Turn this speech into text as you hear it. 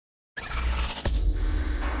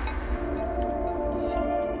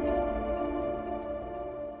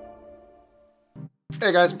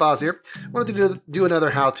Hey guys, Boz here. Wanted to do another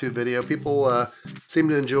how-to video. People seem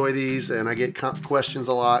to enjoy these and I get questions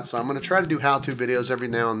a lot, so I'm going to try to do how-to videos every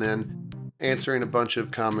now and then, answering a bunch of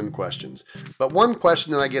common questions. But one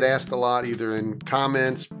question that I get asked a lot, either in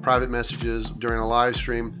comments, private messages, during a live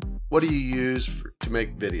stream, what do you use to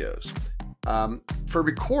make videos? For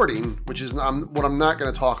recording, which is what I'm not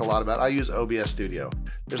going to talk a lot about, I use OBS Studio.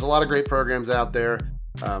 There's a lot of great programs out there.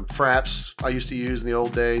 Fraps I used to use in the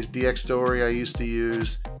old days, DX Story I used to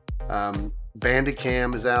use,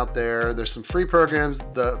 Bandicam is out there. There's some free programs.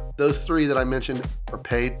 Those three that I mentioned are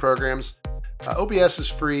paid programs. OBS is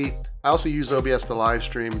free. I also use OBS to live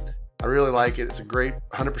stream. I really like it. It's a great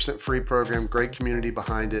 100% free program, great community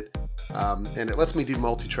behind it, and it lets me do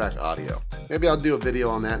multi-track audio. Maybe I'll do a video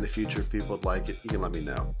on that in the future if people would like it. You can let me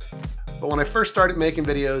know. But when I first started making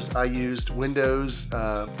videos, I used Windows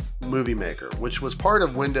Movie Maker, which was part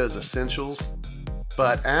of Windows Essentials.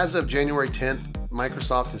 But as of January 10th,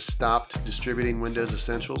 Microsoft has stopped distributing Windows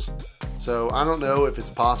Essentials. So I don't know if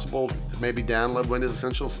it's possible to maybe download Windows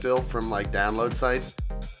Essentials still from like download sites,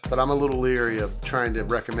 but I'm a little leery of trying to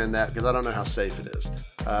recommend that because I don't know how safe it is.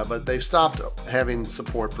 But they've stopped having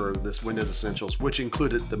support for this Windows Essentials, which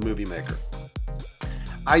included the Movie Maker.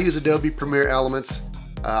 I use Adobe Premiere Elements.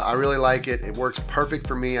 I really like it. It works perfect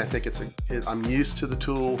for me. I think I'm used to the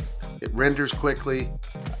tool. It renders quickly,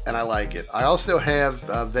 and I like it. I also have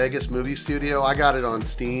Vegas Movie Studio. I got it on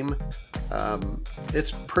Steam.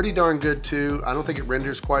 It's pretty darn good too. I don't think it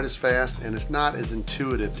renders quite as fast, and it's not as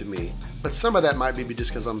intuitive to me. But some of that might be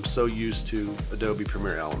just because I'm so used to Adobe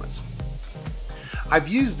Premiere Elements. I've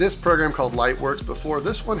used this program called Lightworks before.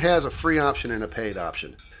 This one has a free option and a paid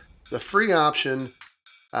option. The free option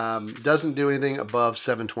doesn't do anything above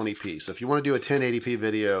 720p. So if you want to do a 1080p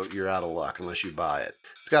video, you're out of luck unless you buy it.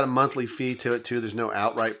 It's got a monthly fee to it too. There's no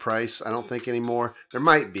outright price, I don't think, anymore. There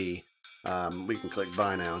might be. We can click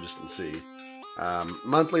buy now just to see.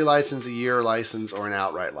 Monthly license, a year license, or an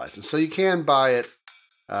outright license. So you can buy it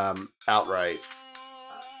outright.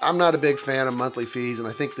 I'm not a big fan of monthly fees, and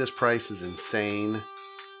I think this price is insane.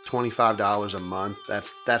 $25 a month.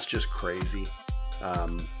 That's just crazy.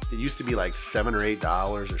 It used to be like $7 or $8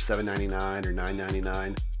 or $7.99 or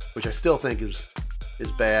 $9.99, which I still think is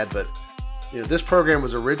bad. But you know, this program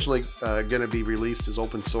was originally going to be released as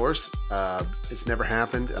open source. It's never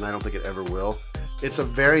happened, and I don't think it ever will. It's a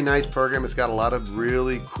very nice program. It's got a lot of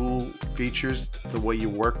really cool features, the way you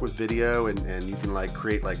work with video, and you can like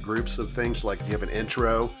create like groups of things. Like if you have an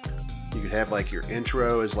intro, you could have like your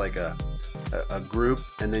intro as like a group,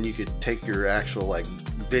 and then you could take your actual like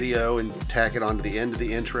video and tack it onto the end of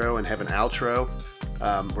the intro and have an outro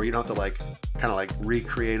where you don't have to like kind of like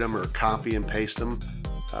recreate them or copy and paste them.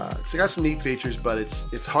 It's got some neat features, but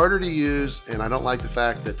it's harder to use, and I don't like the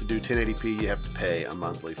fact that to do 1080p you have to pay a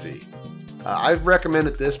monthly fee. I've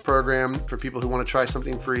recommended this program for people who want to try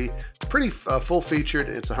something free. It's pretty full-featured.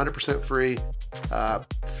 It's 100% free.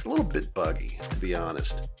 It's a little bit buggy, to be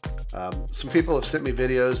honest. Some people have sent me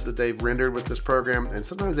videos that they've rendered with this program, and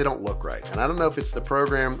sometimes they don't look right. And I don't know if it's the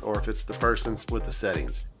program or if it's the person with the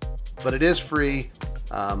settings. But it is free.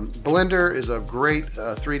 Blender is a great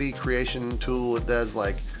 3D creation tool. It does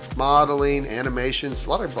like modeling, animations, a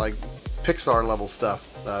lot of like Pixar level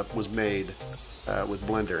stuff was made with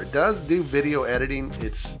Blender. It does do video editing.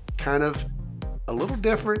 It's kind of a little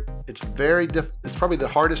different. It's it's probably the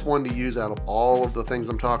hardest one to use out of all of the things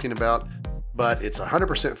I'm talking about, but it's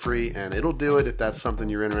 100% free, and it'll do it if that's something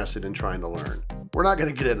you're interested in trying to learn. We're not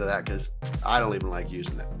going to get into that because I don't even like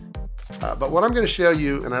using it. But what I'm going to show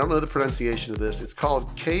you, and I don't know the pronunciation of this, it's called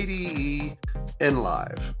Kdenlive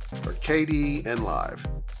or Kdenlive.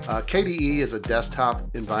 KDE is a desktop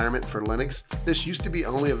environment for Linux. This used to be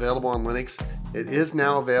only available on Linux. It is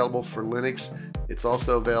now available for Linux. It's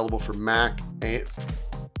also available for Mac,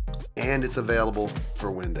 and it's available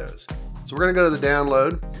for Windows. So we're going to go to the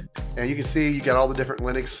download, and you can see you got all the different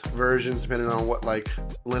Linux versions depending on what like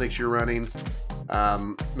Linux you're running.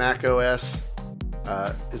 Mac OS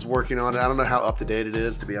is working on it. I don't know how up to date it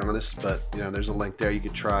is, to be honest, but you know, there's a link there. You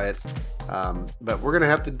could try it. But we're going to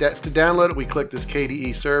have to download it. We click this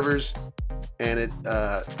KDE servers, and it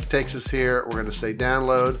takes us here. We're going to say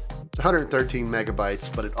download. It's 113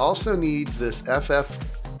 megabytes, but it also needs this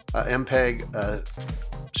MPEG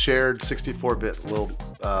shared 64-bit little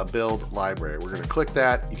build library. We're going to click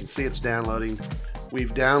that. You can see it's downloading.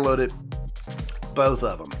 We've downloaded both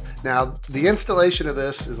of them. Now, the installation of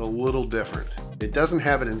this is a little different. It doesn't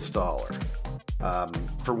have an installer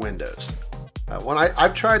for Windows.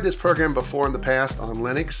 I've tried this program before in the past on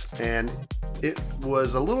Linux, and it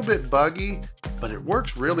was a little bit buggy, but it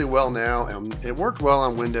works really well now, and it worked well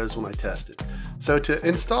on Windows when I tested. So to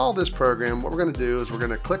install this program, what we're going to do is we're going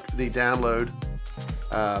to click the download,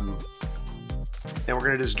 and we're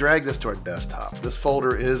going to just drag this to our desktop. This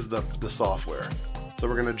folder is the software. So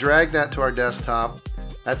we're going to drag that to our desktop.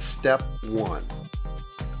 That's step 1.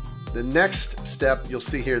 The next step, you'll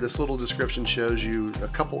see here, this little description shows you a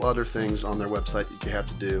couple other things on their website that you have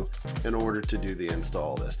to do in order to do the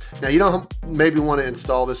install of this. Now, you don't maybe want to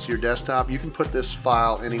install this to your desktop. You can put this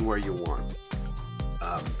file anywhere you want.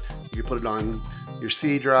 You can put it on your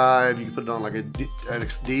C drive, you can put it on like an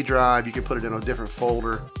D drive, you can put it in a different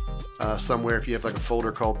folder somewhere if you have like a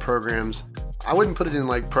folder called programs. I wouldn't put it in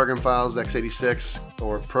like program files, x86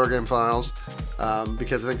 or program files,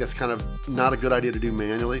 because I think that's kind of not a good idea to do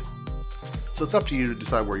manually. So it's up to you to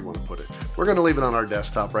decide where you want to put it. We're going to leave it on our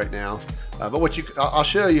desktop right now, but I'll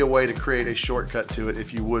show you a way to create a shortcut to it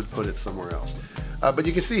if you would put it somewhere else. But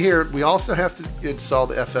you can see here, we also have to install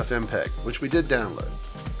the FFmpeg, which we did download.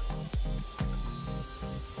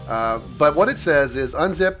 But what it says is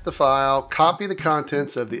unzip the file, copy the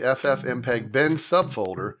contents of the FFmpeg bin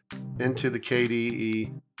subfolder into the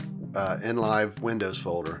Kdenlive Windows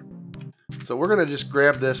folder. So we're going to just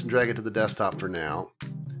grab this and drag it to the desktop for now.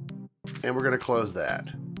 And we're going to close that.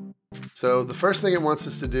 So the first thing it wants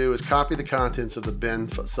us to do is copy the contents of the bin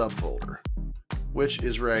subfolder, which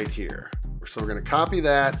is right here. So we're going to copy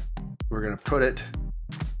that. We're going to put it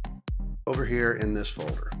over here in this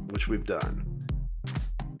folder, which we've done.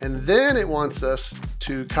 And then it wants us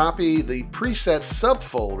to copy the preset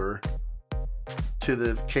subfolder to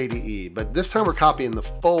the KDE, but this time we're copying the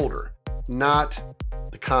folder, not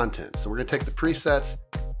the contents. So we're going to take the presets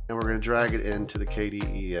and we're going to drag it into the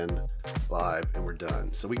Kdenlive, and we're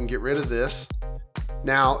done. So we can get rid of this.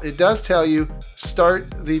 Now it does tell you start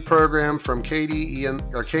the program from Kdenlive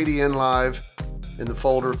in the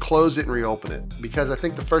folder, close it and reopen it, because I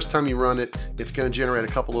think the first time you run it, it's going to generate a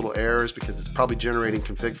couple little errors because it's probably generating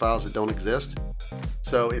config files that don't exist.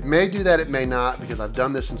 So it may do that, it may not, because I've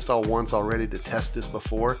done this install once already to test this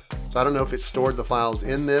before. So I don't know if it stored the files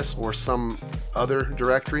in this or some other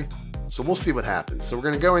directory. So we'll see what happens. So we're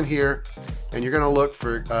going to go in here and you're going to look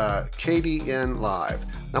for Kdenlive.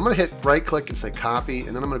 Now I'm going to hit right click and say copy, and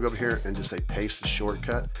then I'm going to go over here and just say paste a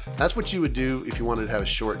shortcut. That's what you would do if you wanted to have a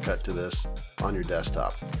shortcut to this on your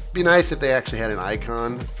desktop. It'd be nice if they actually had an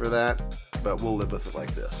icon for that, but we'll live with it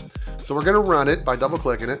like this. So we're going to run it by double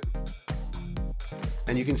clicking it,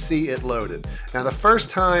 and you can see it loaded. Now the first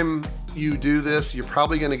time you do this, you're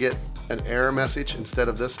probably going to get an error message instead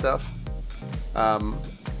of this stuff.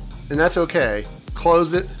 And that's okay.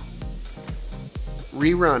 Close it,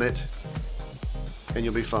 rerun it, and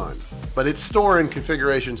you'll be fine. But it's storing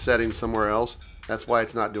configuration settings somewhere else. That's why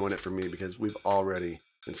it's not doing it for me, because we've already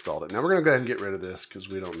installed it. Now we're going to go ahead and get rid of this because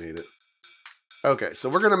we don't need it. Okay, so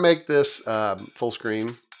we're going to make this full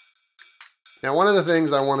screen. Now one of the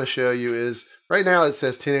things I want to show you is, right now it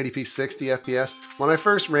says 1080p 60 FPS. When I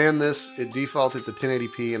first ran this, it defaulted to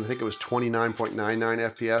 1080p, and I think it was 29.99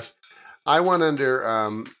 FPS. I went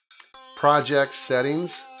under project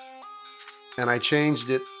settings, and I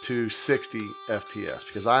changed it to 60 FPS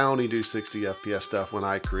because I only do 60 FPS stuff when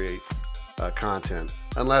I create content,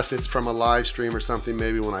 unless it's from a live stream or something,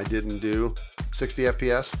 maybe when I didn't do 60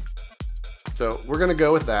 FPS. So we're going to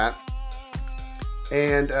go with that.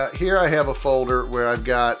 And here I have a folder where I've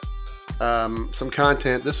got some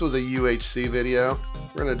content. This was a UHC video.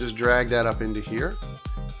 We're going to just drag that up into here,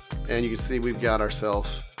 and you can see we've got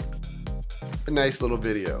ourselves a nice little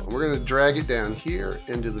video. And we're going to drag it down here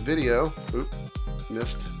into the video. Oop,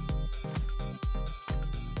 missed.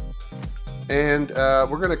 And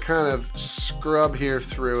we're going to kind of scrub here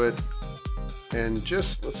through it, and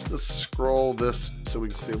just let's scroll this so we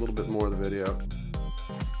can see a little bit more of the video.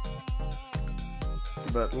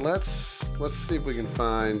 But let's see if we can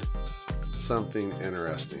find something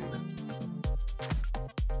interesting.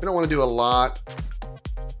 We don't want to do a lot.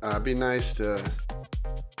 It'd be nice to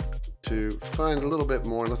find a little bit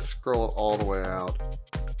more. Let's scroll it all the way out.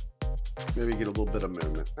 Maybe get a little bit of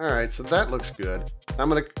movement. All right, so that looks good. I'm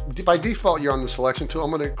gonna, by default, you're on the selection tool.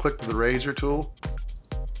 I'm gonna click the razor tool,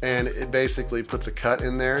 and it basically puts a cut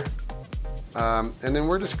in there. And then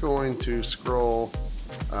we're just going to scroll.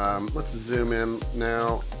 Let's zoom in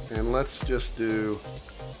now, and let's just do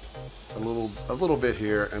a little bit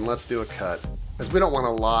here, and let's do a cut, because we don't want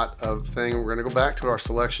a lot of thing. We're gonna go back to our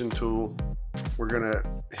selection tool. We're gonna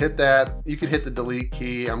hit that. You can hit the delete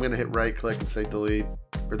key. I'm gonna hit right click and say delete.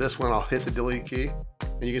 For this one, I'll hit the delete key,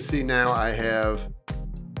 and you can see now I have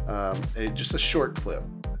just a short clip.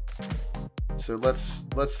 So let's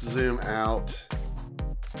zoom out.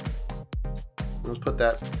 Let's put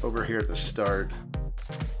that over here at the start.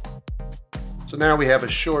 So now we have a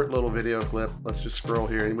short little video clip. Let's just scroll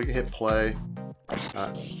here and we can hit play.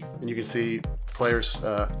 And you can see players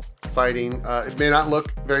fighting. It may not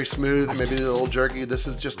look very smooth, it may be a little jerky. This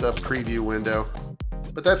is just a preview window,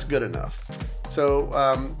 but that's good enough. So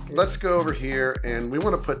let's go over here and we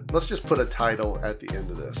want to let's just put a title at the end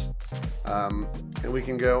of this. And we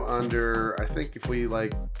can go under, I think if we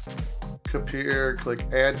like click here, click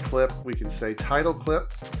add clip, we can say title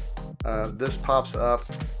clip. This pops up.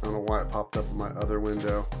 I don't know why it popped up in my other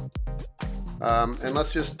window. And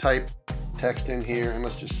let's just type text in here and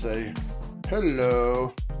let's just say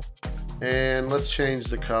hello. And let's change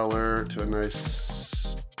the color to a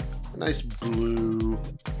nice blue.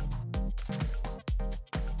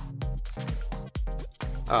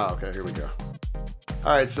 Oh, okay, here we go.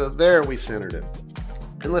 All right, so there we centered it.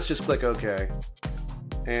 And let's just click OK.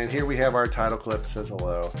 And here we have our title clip that says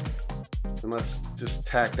hello. And let's just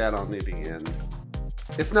tack that on the end.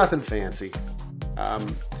 It's nothing fancy.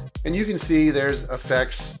 And you can see there's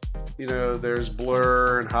effects, you know, there's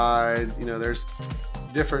blur and hide, you know, there's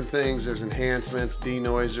different things. There's enhancements,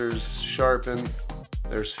 denoisers, sharpen,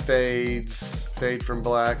 there's fades, fade from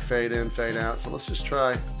black, fade in, fade out. So let's just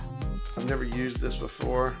try. I've never used this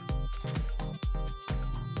before.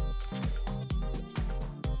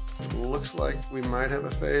 Looks like we might have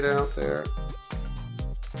a fade out there.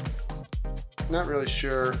 Not really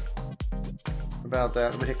sure about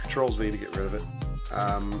that. I'm gonna hit Control-Z to get rid of it.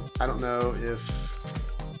 I don't know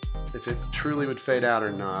if it truly would fade out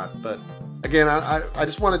or not, but again, I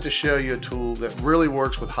just wanted to show you a tool that really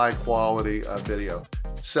works with high quality video.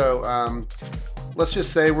 So let's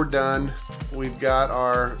just say we're done. We've got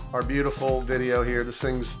our beautiful video here. This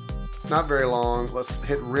thing's not very long. Let's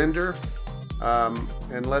hit render,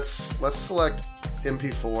 and let's select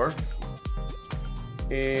MP4,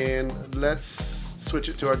 and let's switch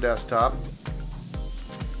it to our desktop,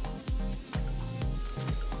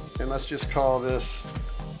 and let's just call this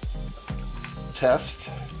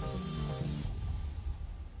test.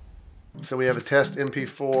 So we have a test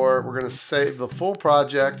MP4. We're going to save the full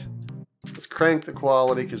project. Let's crank the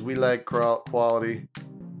quality because we like quality.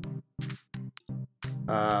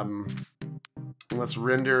 Let's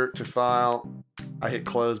render to file. I hit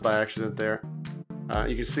close by accident there.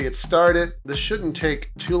 You can see it started. This shouldn't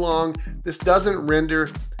take too long. This doesn't render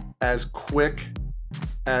as quick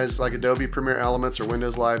as like Adobe Premiere Elements or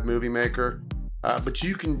Windows Live Movie Maker. But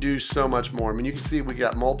you can do so much more. I mean, you can see we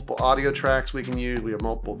got multiple audio tracks we can use. We have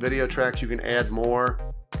multiple video tracks. You can add more.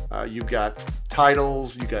 You've got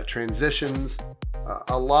titles. You've got transitions.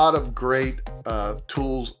 A lot of great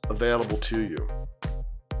tools available to you.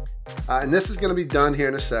 And this is going to be done here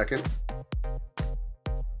in a second.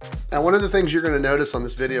 Now, one of the things you're going to notice on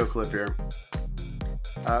this video clip here,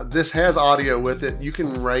 this has audio with it. You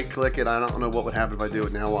can right-click it. I don't know what would happen if I do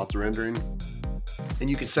it now while it's rendering. And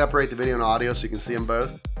you can separate the video and audio so you can see them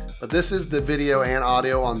both. But this is the video and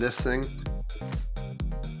audio on this thing.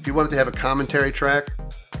 If you wanted to have a commentary track,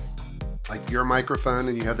 like your microphone,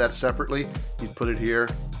 and you have that separately, you'd put it here.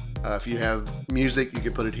 If you have music, you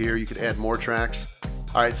could put it here. You could add more tracks.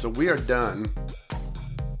 All right, so we are done.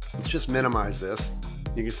 Let's just minimize this.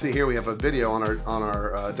 You can see here we have a video on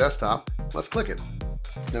our desktop. Let's click it.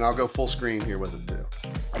 Then I'll go full screen here with it too.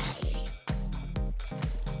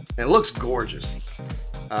 And it looks gorgeous.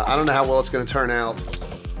 I don't know how well it's going to turn out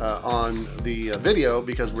on the video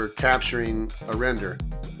because we're capturing a render.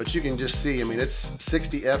 But you can just see, I mean, it's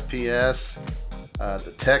 60 FPS.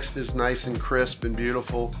 The text is nice and crisp and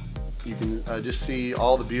beautiful. You can just see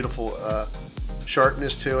all the beautiful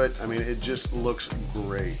sharpness to it. I mean, it just looks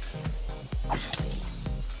great.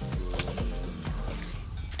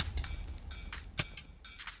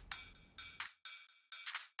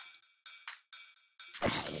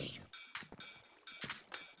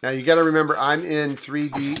 Now you got to remember I'm in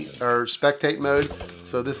 3D or spectate mode,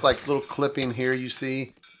 so this like little clipping here you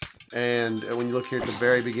see, and when you look here at the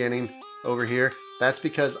very beginning over here, that's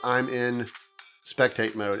because I'm in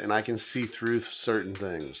spectate mode and I can see through certain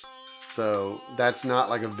things. So that's not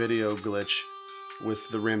like a video glitch with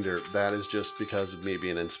the render. That is just because of me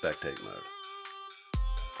being in spectate mode.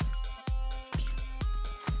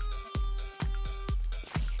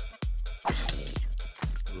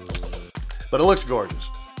 But it looks gorgeous.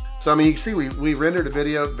 So I mean, you can see we rendered a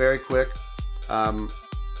video very quick, and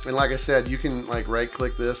like I said, you can like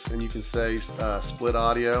right-click this and you can say split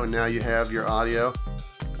audio, and now you have your audio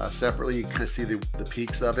separately. You kind of see the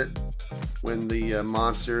peaks of it when the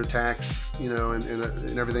monster attacks, you know,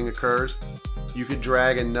 and everything occurs. You could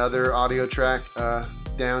drag another audio track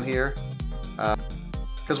down here,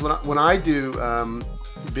 because when I do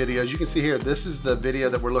videos, you can see here this is the video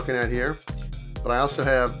that we're looking at here, but I also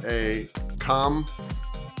have a comm,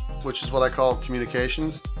 which is what I call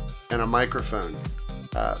communications, and a microphone.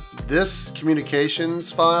 This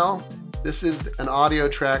communications file, this is an audio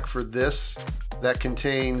track for this that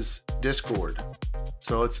contains Discord.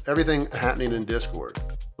 So it's everything happening in Discord.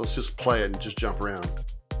 Let's just play it and just jump around.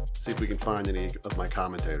 See if we can find any of my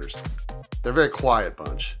commentators. They're a very quiet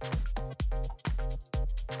bunch.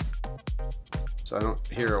 So I don't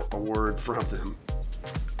hear a word from them.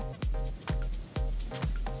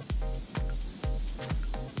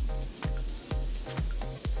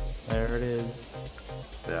 There it is.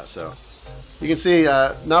 Yeah, so you can see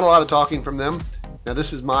not a lot of talking from them. Now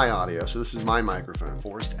this is my audio, so this is my microphone.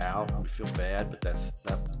 Forced out. I feel bad, but that's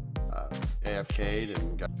AFK'd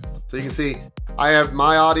and got... So you can see I have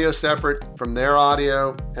my audio separate from their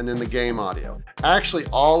audio and then the game audio. Actually,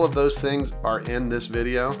 all of those things are in this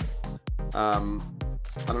video. I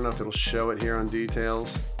don't know if it'll show it here on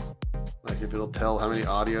details. Like if it'll tell how many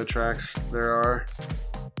audio tracks there are.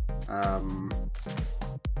 I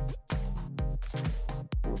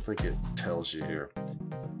don't think it tells you here.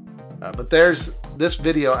 But this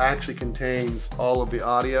video actually contains all of the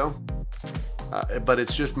audio, but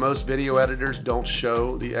it's just most video editors don't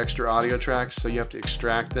show the extra audio tracks, so you have to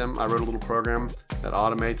extract them. I wrote a little program that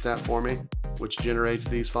automates that for me, which generates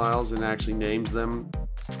these files and actually names them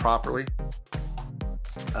properly.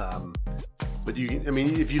 But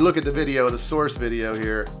if you look at the video, the source video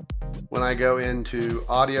here, when I go into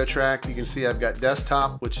audio track, you can see I've got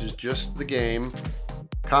desktop, which is just the game,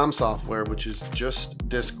 comm software, which is just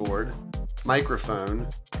Discord, microphone,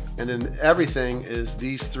 and then everything is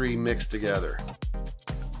these three mixed together.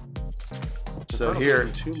 So here,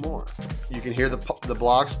 two more. You can hear the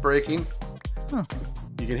blocks breaking. Huh.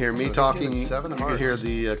 You can hear me talking. You can hear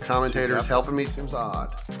the commentators helping me. Seems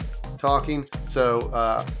odd. Talking. So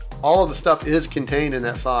all of the stuff is contained in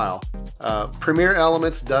that file. Premiere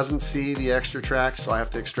Elements doesn't see the extra tracks, so I have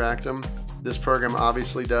to extract them. This program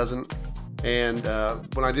obviously doesn't. And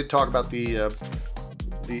when I did talk about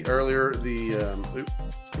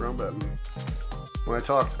wrong button. When I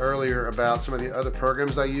talked earlier about some of the other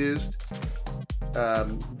programs I used,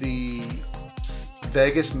 the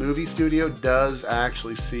Vegas Movie Studio does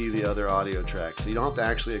actually see the other audio tracks, so you don't have to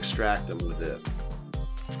actually extract them with it.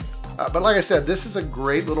 But like I said, this is a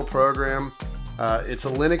great little program. It's a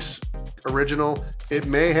Linux original. It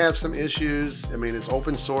may have some issues. I mean, it's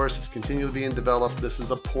open source. It's continually being developed. This is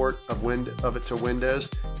a port of it to Windows.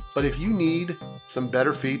 But if you need some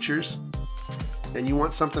better features and you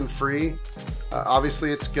want something free,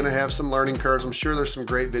 obviously it's going to have some learning curves. I'm sure there's some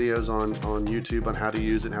great videos on YouTube on how to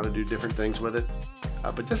use it and how to do different things with it.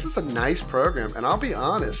 But this is a nice program, and I'll be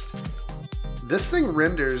honest, this thing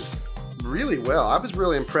renders really well. I was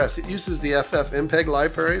really impressed. It uses the FFmpeg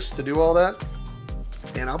libraries to do all that,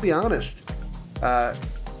 and I'll be honest,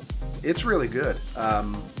 it's really good.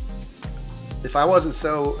 If I wasn't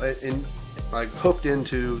so hooked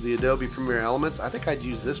into the Adobe Premiere Elements, I think I'd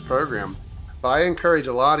use this program. But I encourage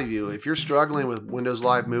a lot of you, if you're struggling with Windows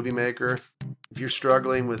Live Movie Maker, if you're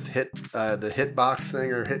struggling with the Hitbox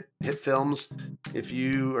thing or Hit Films, if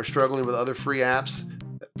you are struggling with other free apps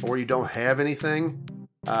or you don't have anything,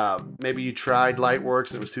 maybe you tried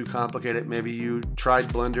Lightworks and it was too complicated, maybe you tried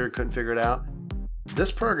Blender, couldn't figure it out,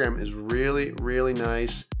 this program is really, really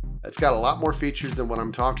nice. It's got a lot more features than what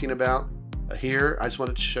I'm talking about here. I just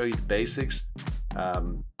wanted to show you the basics.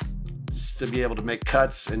 Just to be able to make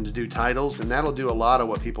cuts and to do titles, and that'll do a lot of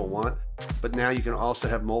what people want. But now you can also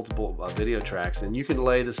have multiple video tracks, and you can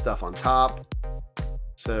lay this stuff on top.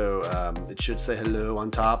 So it should say hello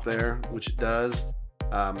on top there, which it does.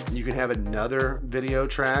 You can have another video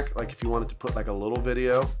track, like if you wanted to put like a little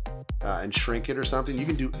video and shrink it or something. You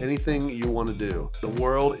can do anything you want to do. The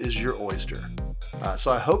world is your oyster.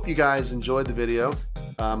 So I hope you guys enjoyed the video.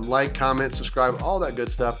 Like, comment, subscribe, all that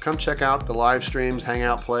good stuff. Come check out the live streams, hang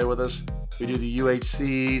out, play with us. We do the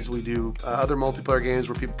UHCs, we do other multiplayer games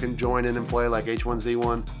where people can join in and play, like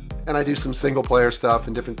H1Z1. And I do some single player stuff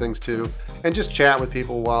and different things too. And just chat with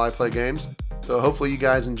people while I play games. So hopefully you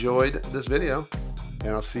guys enjoyed this video. And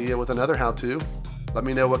I'll see you with another how-to. Let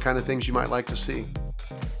me know what kind of things you might like to see.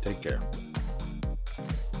 Take care.